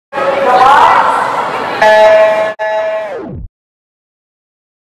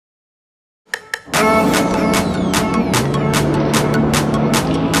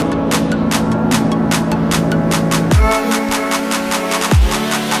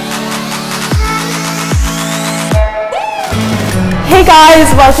Hey guys,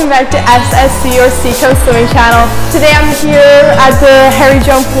 welcome back to SSC or Seycove Swimming Channel. Today I'm here at the Harry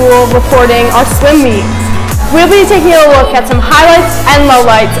Joan Pool reporting our swim meets. We'll be taking a look at some highlights and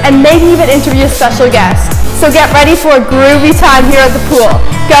lowlights and maybe even interview a special guest. So get ready for a groovy time here at the pool.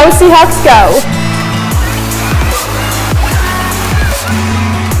 Go Seahawks, go!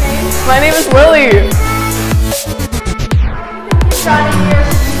 My name is Lily.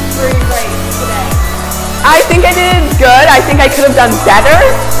 I think I did good. I think I could have done better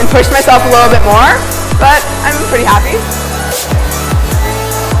and pushed myself a little bit more, but I'm pretty happy.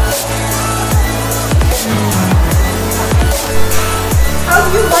 How do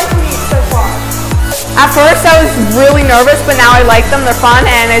you like meets so far? At first I was really nervous, but now I like them. They're fun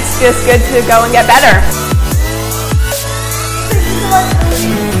and it's just good to go and get better.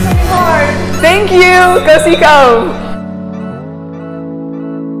 Thank you! Go Seycove!